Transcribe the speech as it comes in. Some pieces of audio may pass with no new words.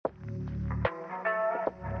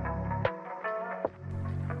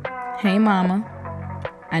Hey mama,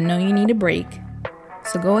 I know you need a break,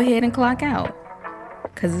 so go ahead and clock out,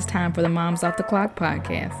 because it's time for the Moms Off the Clock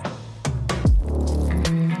podcast.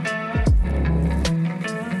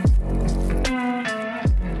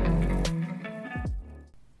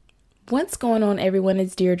 What's going on, everyone?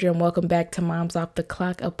 It's Deirdre, and welcome back to Moms Off the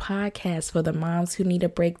Clock, a podcast for the moms who need a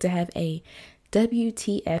break to have a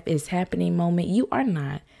WTF is happening moment. You are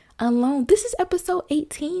not alone. This is episode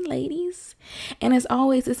 18, ladies. And as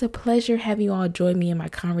always, it's a pleasure having you all join me in my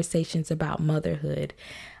conversations about motherhood.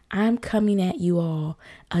 I'm coming at you all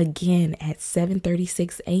again at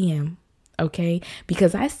 7:36 a.m. Okay?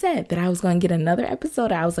 Because I said that I was going to get another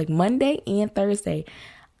episode. I was like Monday and Thursday,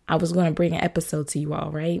 I was going to bring an episode to you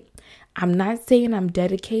all, right? I'm not saying I'm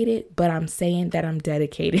dedicated, but I'm saying that I'm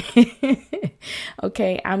dedicated.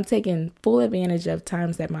 Okay, I'm taking full advantage of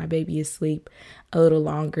times that my baby is asleep a little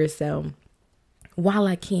longer. So while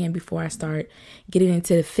I can, before I start getting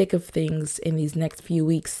into the thick of things in these next few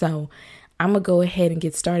weeks. So I'm going to go ahead and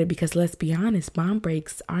get started because let's be honest, mom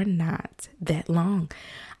breaks are not that long.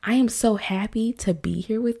 I am so happy to be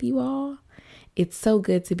here with you all. It's so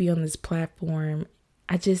good to be on this platform.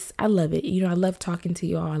 I love it. I love talking to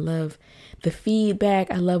you all. I love the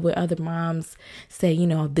feedback. I love when other moms say,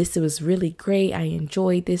 this was really great. I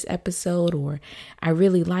enjoyed this episode, or I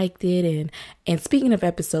really liked it. And speaking of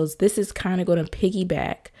episodes, this is kind of going to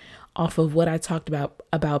piggyback off of what I talked about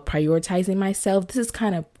prioritizing myself. This is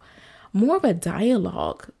kind of more of a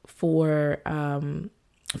dialogue for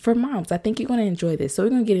moms. I think you're going to enjoy this. So we're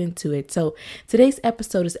going to get into it. So today's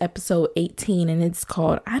episode is episode 18, and it's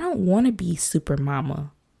called I Don't Want to Be Super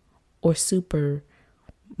Mama or Super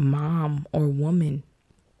Mom or Woman,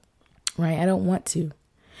 right? I don't want to,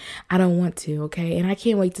 okay? And I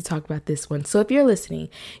can't wait to talk about this one. So if you're listening,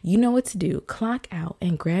 you know what to do. Clock out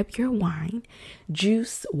and grab your wine,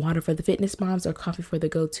 juice, water for the fitness moms, or coffee for the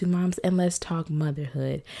go-to moms, and let's talk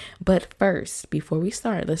motherhood. But first, before we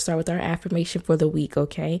start, let's start with our affirmation for the week,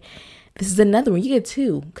 okay? This is another one. You get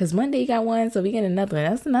two, because Monday you got one, so we get another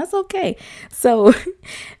one. That's okay. So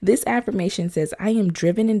this affirmation says, I am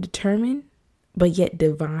driven and determined, but yet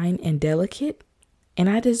divine and delicate, and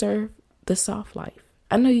I deserve the soft life.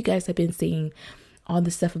 I know you guys have been seeing all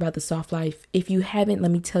the stuff about the soft life. If you haven't,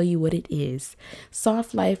 let me tell you what it is.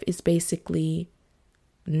 Soft life is basically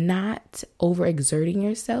not overexerting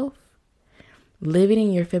yourself, living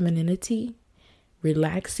in your femininity,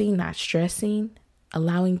 relaxing, not stressing,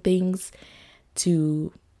 allowing things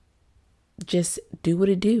to just do what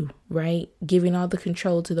it do, right? Giving all the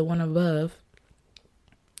control to the one above,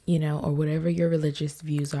 or whatever your religious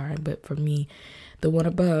views are. But for me, the one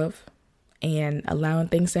above, and allowing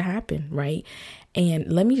things to happen, right?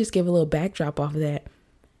 And let me just give a little backdrop off of that.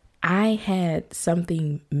 I had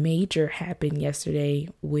something major happen yesterday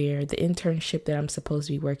where the internship that I'm supposed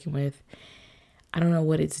to be working with, I don't know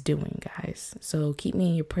what it's doing, guys. So keep me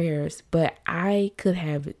in your prayers. But I could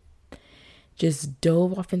have just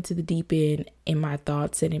dove off into the deep end in my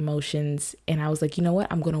thoughts and emotions. And I was like, you know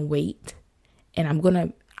what? I'm going to wait, and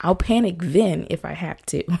I'll panic then if I have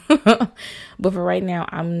to. But for right now,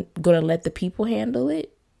 I'm going to let the people handle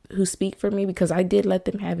it who speak for me, because I did let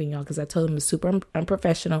them have it, y'all, because I told them it's super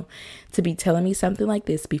unprofessional to be telling me something like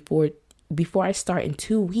this before I start in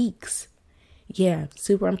 2 weeks. Yeah,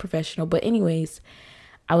 super unprofessional. But anyways,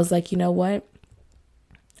 I was like, you know what?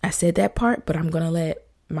 I said that part, but I'm going to let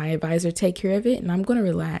my advisor take care of it, and I'm going to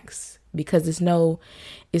relax. Because it's no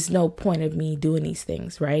point of me doing these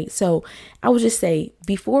things, right? So I would just say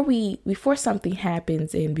before something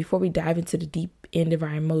happens and before we dive into the deep end of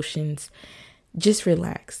our emotions, just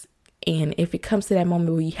relax. And if it comes to that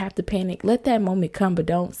moment where you have to panic, let that moment come, but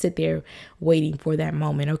don't sit there waiting for that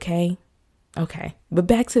moment, okay? Okay, but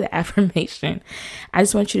back to the affirmation. I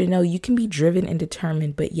just want you to know you can be driven and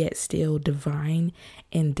determined, but yet still divine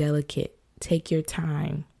and delicate. Take your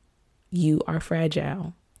time. You are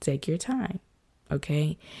fragile. Take your time,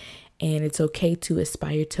 okay? And it's okay to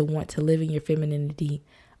aspire to want to live in your femininity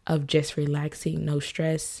of just relaxing, no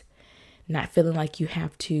stress, not feeling like you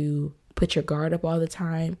have to put your guard up all the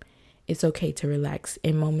time. It's okay to relax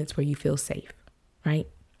in moments where you feel safe, right?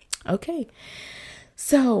 Okay,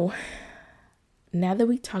 so now that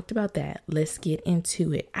we talked about that, let's get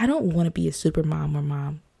into it. I don't want to be a super mom or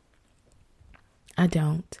mom. I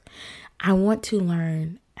don't. I want to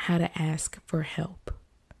learn how to ask for help.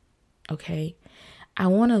 Okay, I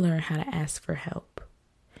want to learn how to ask for help.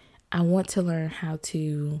 I want to learn how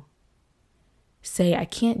to say, I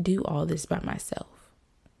can't do all this by myself.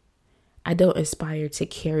 I don't aspire to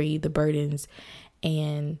carry the burdens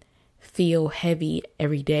and feel heavy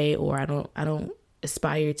every day, or I don't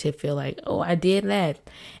aspire to feel like, oh, I did that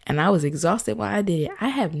and I was exhausted while I did it. I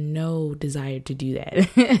have no desire to do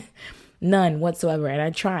that. None whatsoever. And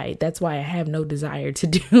I tried. That's why I have no desire to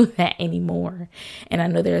do that anymore. And I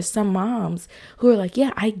know there are some moms who are like,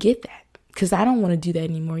 yeah, I get that, because I don't want to do that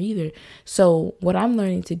anymore either. So what I'm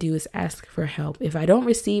learning to do is ask for help. If I don't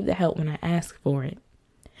receive the help when I ask for it,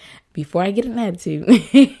 before I get an attitude,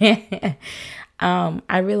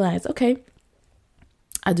 I realize, okay,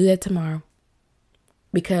 I'll do that tomorrow,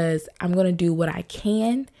 because I'm going to do what I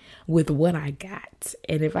can with what I got.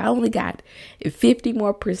 And if I only got 50%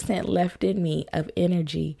 more left in me of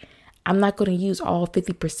energy, I'm not going to use all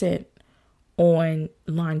 50% on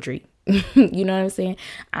laundry. You know what I'm saying?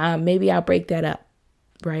 Maybe I'll break that up,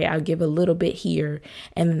 right? I'll give a little bit here,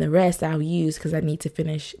 and then the rest I'll use because I need to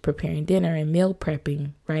finish preparing dinner and meal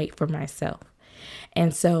prepping, right, for myself.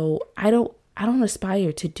 And so I don't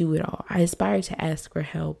aspire to do it all. I aspire to ask for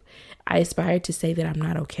help. I aspire to say that I'm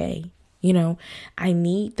not okay. You know, I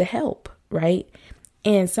need the help, right?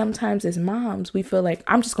 And sometimes as moms, we feel like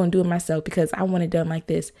I'm just going to do it myself because I want it done like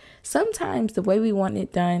this. Sometimes the way we want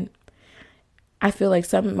it done, I feel like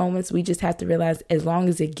some moments we just have to realize as long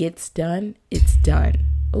as it gets done, it's done.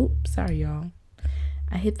 Oh, sorry, y'all.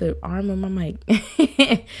 I hit the arm of my mic.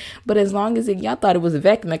 But as long as y'all thought it was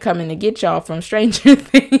Vecna coming to get y'all from Stranger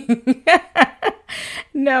Things.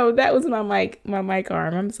 No, that was my mic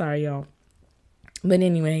arm. I'm sorry, y'all. But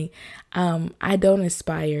anyway, I don't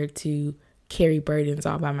aspire to carry burdens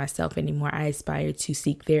all by myself anymore. I aspire to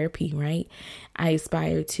seek therapy, right? I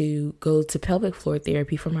aspire to go to pelvic floor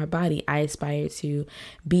therapy for my body. I aspire to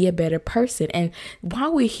be a better person. And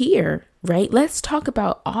while we're here, right, let's talk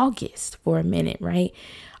about August for a minute, right?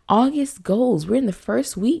 August goals. We're in the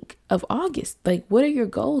first week of August. Like, what are your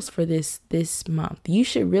goals for this month? You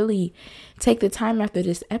should really take the time after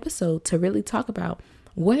this episode to really talk about,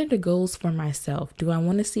 what are the goals for myself? Do I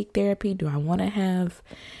want to seek therapy? Do I want to have,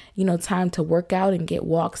 time to work out and get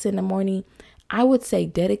walks in the morning? I would say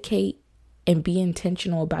dedicate and be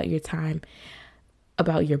intentional about your time,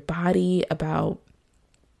 about your body, about,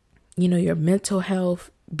 your mental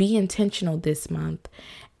health. Be intentional this month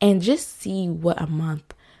and just see what a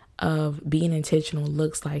month of being intentional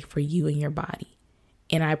looks like for you and your body.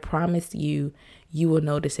 And I promise you will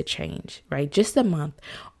notice a change, right? Just a month,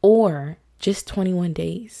 or just 21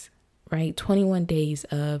 days, right? 21 days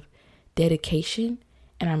of dedication.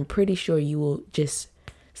 And I'm pretty sure you will just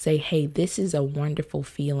say, hey, this is a wonderful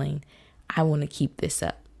feeling. I want to keep this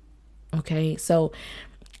up. Okay. So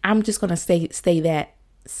I'm just going to say that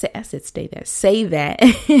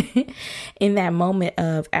in that moment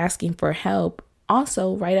of asking for help.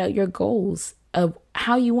 Also write out your goals of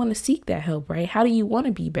how you want to seek that help, right? How do you want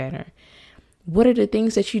to be better? What are the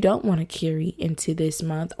things that you don't want to carry into this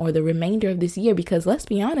month or the remainder of this year? Because let's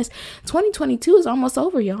be honest, 2022 is almost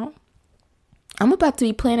over, y'all. I'm about to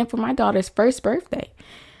be planning for my daughter's first birthday.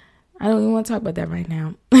 I don't even want to talk about that right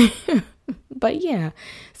now. But yeah,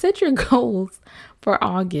 set your goals for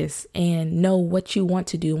August and know what you want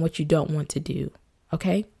to do and what you don't want to do.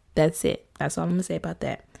 Okay? That's it. That's all I'm going to say about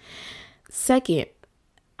that. Second,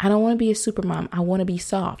 I don't want to be a super mom. I want to be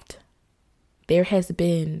soft. There has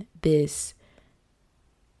been this,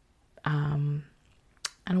 I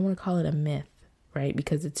don't want to call it a myth, right?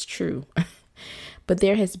 Because it's true. But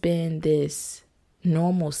there has been this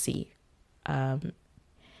normalcy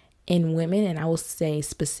in women, and I will say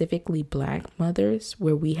specifically Black mothers,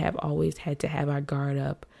 where we have always had to have our guard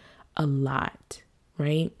up a lot,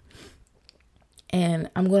 right? And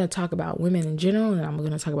I'm going to talk about women in general, and I'm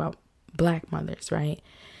going to talk about Black mothers, right?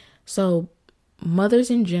 So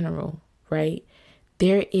mothers in general, right?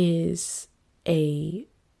 There is a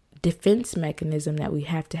defense mechanism that we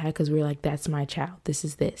have to have because we're like, that's my child. This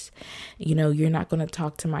is this. You're not going to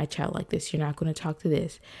talk to my child like this. You're not going to talk to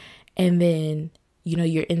this. And then,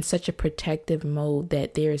 you're in such a protective mode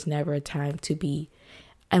that there is never a time to be.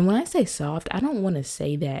 And when I say soft, I don't want to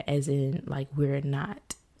say that as in like we're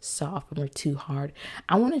not soft and we're too hard.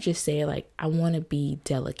 I want to just say like, I want to be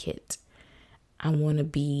delicate. I want to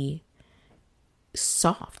be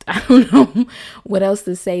soft. I don't know what else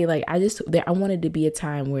to say. Like, I wanted to be a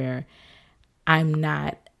time where I'm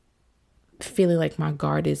not feeling like my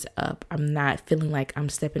guard is up. I'm not feeling like I'm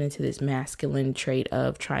stepping into this masculine trait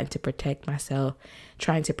of trying to protect myself,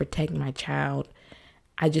 trying to protect my child.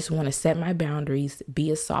 I just want to set my boundaries, be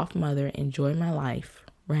a soft mother, enjoy my life,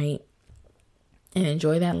 right? And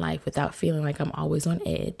enjoy that life without feeling like I'm always on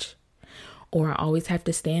edge, or I always have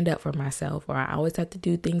to stand up for myself, or I always have to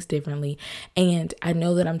do things differently. And I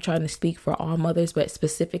know that I'm trying to speak for all mothers, but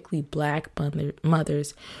specifically Black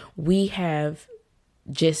mothers, we have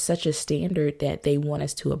just such a standard that they want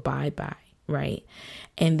us to abide by, right?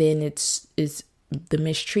 And then it's the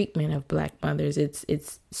mistreatment of Black mothers.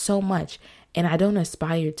 It's so much. And I don't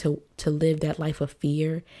aspire to live that life of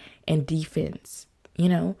fear and defense, you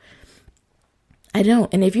know? I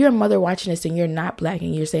don't. And if you're a mother watching this and you're not Black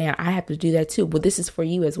and you're saying, I have to do that too, well, this is for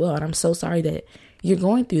you as well. And I'm so sorry that you're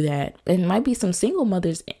going through that. And might be some single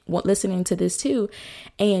mothers listening to this too.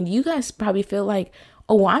 And you guys probably feel like,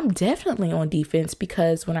 oh, well, I'm definitely on defense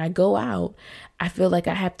because when I go out, I feel like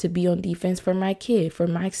I have to be on defense for my kid, for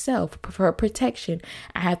myself, for protection.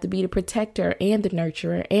 I have to be the protector and the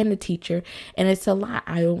nurturer and the teacher. And it's a lot.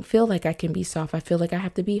 I don't feel like I can be soft. I feel like I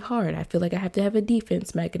have to be hard. I feel like I have to have a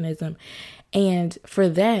defense mechanism. And for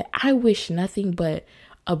that, I wish nothing but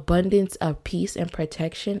abundance of peace and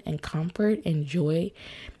protection and comfort and joy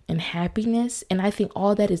and happiness. And I think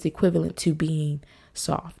all that is equivalent to being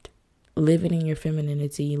soft, living in your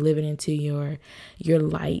femininity, living into your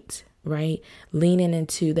light, right? Leaning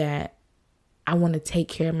into that. I want to take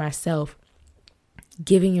care of myself,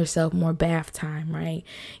 giving yourself more bath time, right?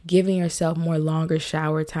 Giving yourself more longer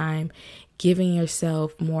shower time, giving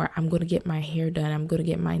yourself more, I'm going to get my hair done. I'm going to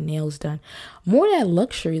get my nails done. More that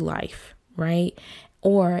luxury life, right?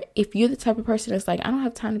 Or if you're the type of person that's like, I don't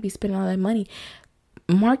have time to be spending all that money,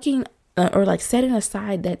 marking or like setting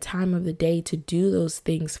aside that time of the day to do those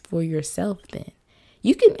things for yourself, then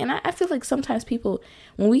you can. And I feel like sometimes people,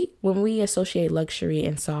 when we associate luxury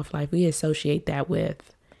and soft life, we associate that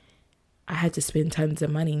with, I had to spend tons of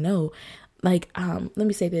money. No, like, let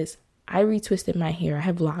me say this. I retwisted my hair. I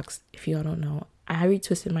have locks, if you all don't know. I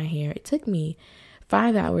retwisted my hair. It took me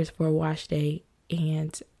 5 hours for a wash day.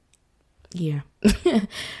 And yeah,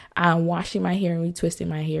 washing my hair and retwisting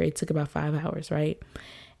my hair, it took about 5 hours, right?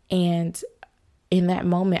 And in that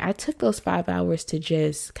moment, I took those 5 hours to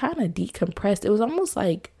just kind of decompress. It was almost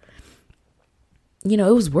like, it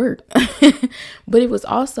was work, but it was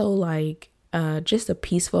also like just a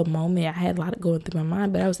peaceful moment. I had a lot going through my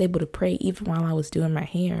mind, but I was able to pray even while I was doing my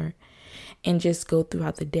hair and just go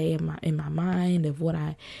throughout the day in my mind of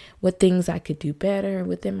what things I could do better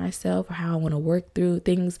within myself, or how I want to work through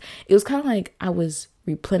things. It was kind of like I was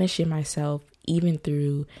replenishing myself even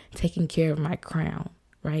through taking care of my crown.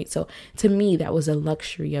 Right. So to me, that was a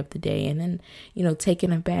luxury of the day. And then,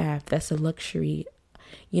 taking a bath, that's a luxury,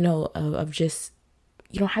 of just,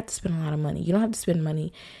 you don't have to spend a lot of money. You don't have to spend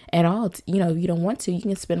money at all. If you don't want to, you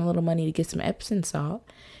can spend a little money to get some Epsom salt,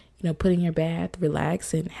 put in your bath,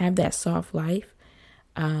 relax, and have that soft life.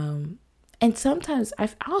 And sometimes I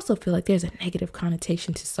also feel like there's a negative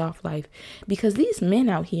connotation to soft life, because these men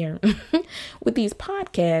out here with these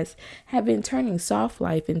podcasts have been turning soft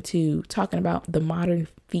life into talking about the modern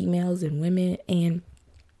females and women. And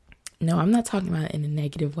no, I'm not talking about it in a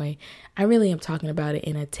negative way. I really am talking about it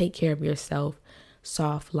in a take care of yourself,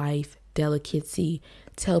 soft life, delicacy,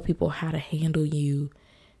 tell people how to handle you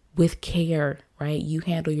with care, right? You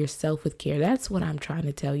handle yourself with care. That's what I'm trying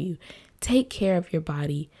to tell you. Take care of your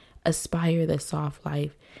body. Aspire the soft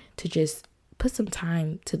life, to just put some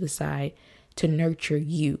time to the side to nurture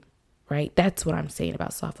you, right? That's what I'm saying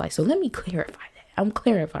about soft life. So let me clarify that. I'm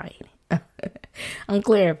clarifying it. I'm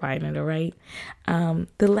clarifying it, all right?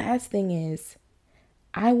 The last thing is,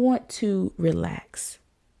 I want to relax.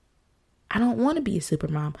 I don't want to be a super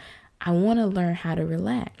mom. I want to learn how to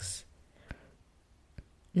relax.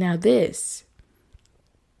 Now this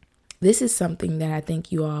is something that I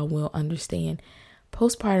think you all will understand.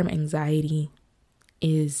 Postpartum anxiety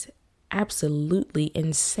is absolutely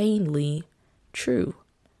insanely true.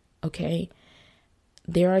 Okay.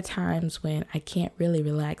 There are times when I can't really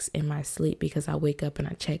relax in my sleep because I wake up and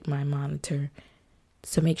I check my monitor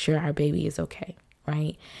to make sure our baby is okay.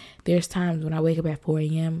 Right. There's times when I wake up at 4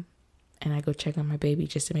 a.m. and I go check on my baby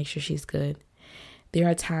just to make sure she's good. There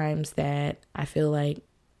are times that I feel like,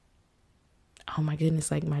 oh my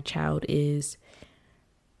goodness, like my child is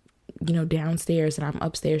downstairs and I'm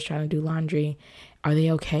upstairs trying to do laundry. Are they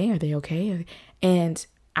okay? Are they okay? And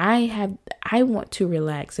I want to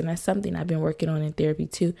relax. And that's something I've been working on in therapy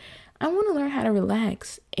too. I want to learn how to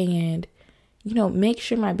relax and, make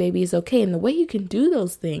sure my baby is okay. And the way you can do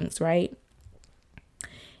those things, right?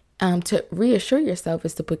 To reassure yourself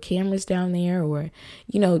is to put cameras down there or,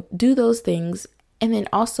 do those things. And then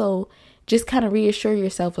also just kind of reassure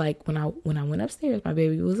yourself, like when I went upstairs, my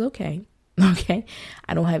baby was okay. Okay.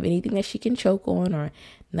 I don't have anything that she can choke on, or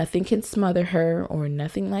nothing can smother her, or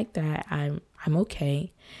nothing like that. I'm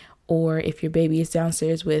okay. Or if your baby is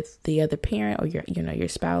downstairs with the other parent or your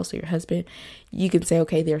spouse or your husband, you can say,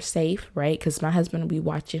 okay, they're safe, right? Because my husband will be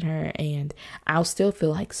watching her and I'll still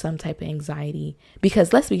feel like some type of anxiety,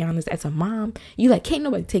 because let's be honest, as a mom, can't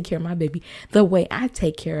nobody take care of my baby the way I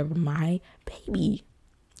take care of my baby.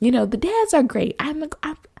 The dads are great. I'm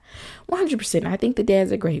 100%. I think the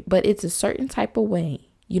dads are great, but it's a certain type of way.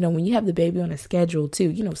 When you have the baby on a schedule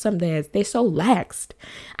too, some dads, they're so laxed.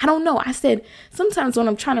 I don't know. I said, sometimes when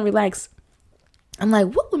I'm trying to relax, I'm like,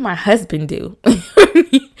 what would my husband do?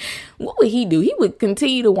 What would he do? He would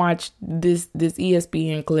continue to watch this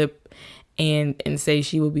ESPN clip and say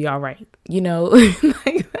she would be all right.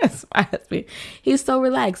 Like, that's my husband. He's so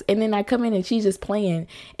relaxed. And then I come in and she's just playing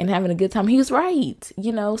and having a good time. He was right.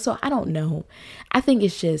 So I don't know. I think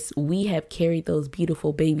it's just, we have carried those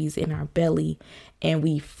beautiful babies in our belly and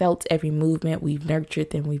we felt every movement. We've nurtured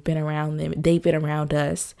them. We've been around them. They've been around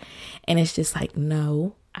us. And it's just like,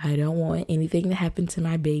 no, I don't want anything to happen to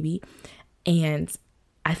my baby. And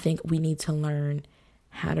I think we need to learn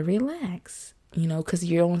how to relax, because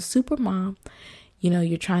you're on super mom.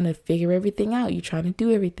 You're trying to figure everything out. You're trying to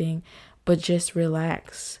do everything, but just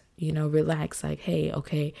relax, relax. Like, hey,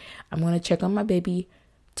 okay, I'm going to check on my baby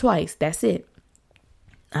twice. That's it.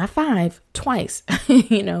 Not 5, twice,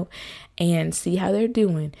 and see how they're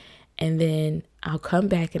doing. And then I'll come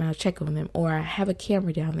back and I'll check on them, or I have a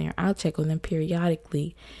camera down there. I'll check on them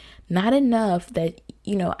periodically. Not enough that,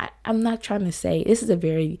 I'm not trying to say, this is a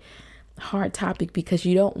very hard topic because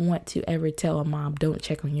you don't want to ever tell a mom, don't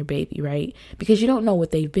check on your baby, right? Because you don't know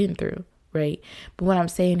what they've been through, right? But what I'm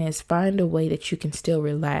saying is, find a way that you can still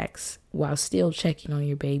relax while still checking on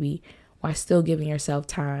your baby, while still giving yourself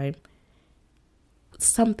time.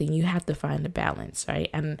 Something, you have to find a balance, right?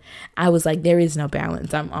 And I was like, there is no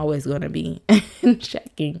balance. I'm always going to be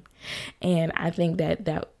checking. And I think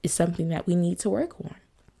that is something that we need to work on.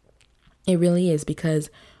 It really is,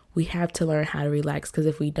 because we have to learn how to relax, because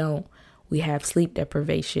if we don't, we have sleep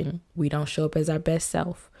deprivation. We don't show up as our best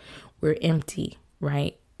self. We're empty,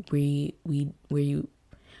 right? We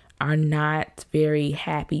are not very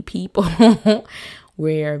happy people.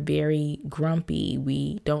 We're very grumpy.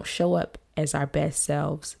 We don't show up as our best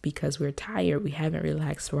selves because we're tired. We haven't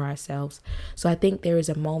relaxed for ourselves. So I think there is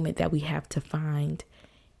a moment that we have to find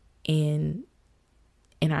in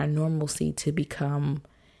our normalcy to become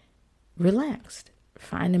relaxed.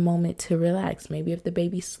 Find a moment to relax. Maybe if the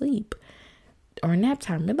baby's asleep or nap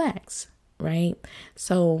time, relax, right?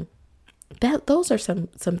 So those are some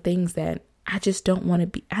things that I just don't want to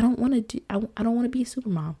be. I don't want to do. I don't want to be a super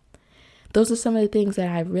mom. Those are some of the things that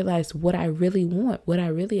I've realized what I really want, what I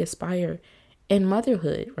really aspire in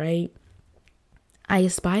motherhood, right? I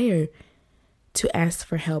aspire to ask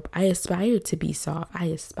for help. I aspire to be soft. I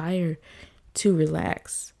aspire to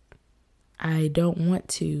relax. I don't want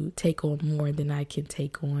to take on more than I can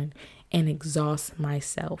take on and exhaust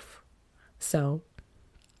myself. So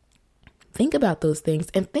think about those things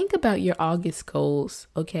and think about your August goals,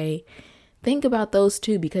 okay? Think about those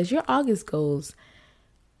too, because your August goals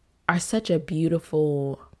are such a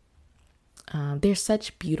beautiful, they're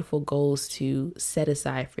such beautiful goals to set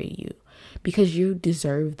aside for you because you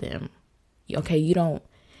deserve them. Okay, you don't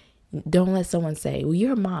let someone say, well,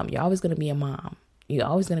 you're a mom. You're always going to be a mom. You're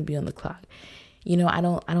always going to be on the clock. I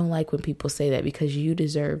don't like when people say that, because you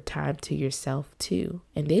deserve time to yourself too.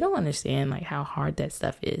 And they don't understand like how hard that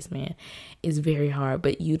stuff is, man. It's very hard,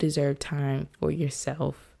 but you deserve time for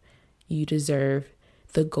yourself. You deserve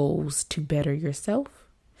the goals to better yourself.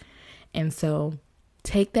 And so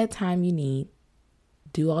take that time you need,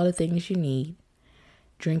 do all the things you need,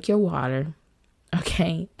 drink your water.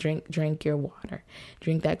 Okay. Drink your water,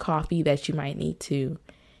 drink that coffee that you might need to.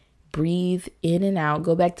 Breathe in and out.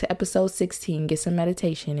 Go back to episode 16, get some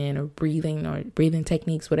meditation in or breathing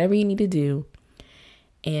techniques, whatever you need to do,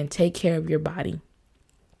 and take care of your body.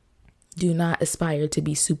 Do not aspire to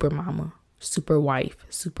be super mama, super wife,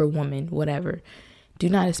 super woman, whatever. Do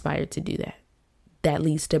not aspire to do that. That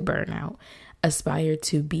leads to burnout. Aspire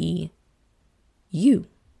to be you.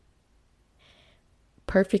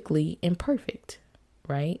 Perfectly imperfect,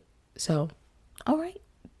 right? So, all right.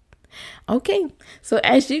 Okay, so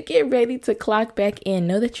as you get ready to clock back in,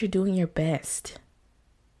 know that you're doing your best.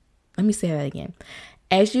 Let me say that again.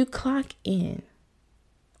 As you clock in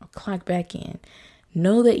or clock back in,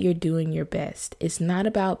 know that you're doing your best. It's not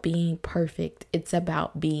about being perfect. It's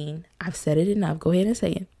about being, I've said it enough. Go ahead and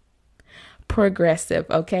say it. Progressive,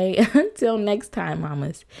 okay? Until next time,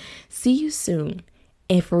 mamas. See you soon.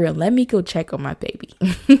 And for real, let me go check on my baby.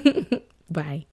 Bye.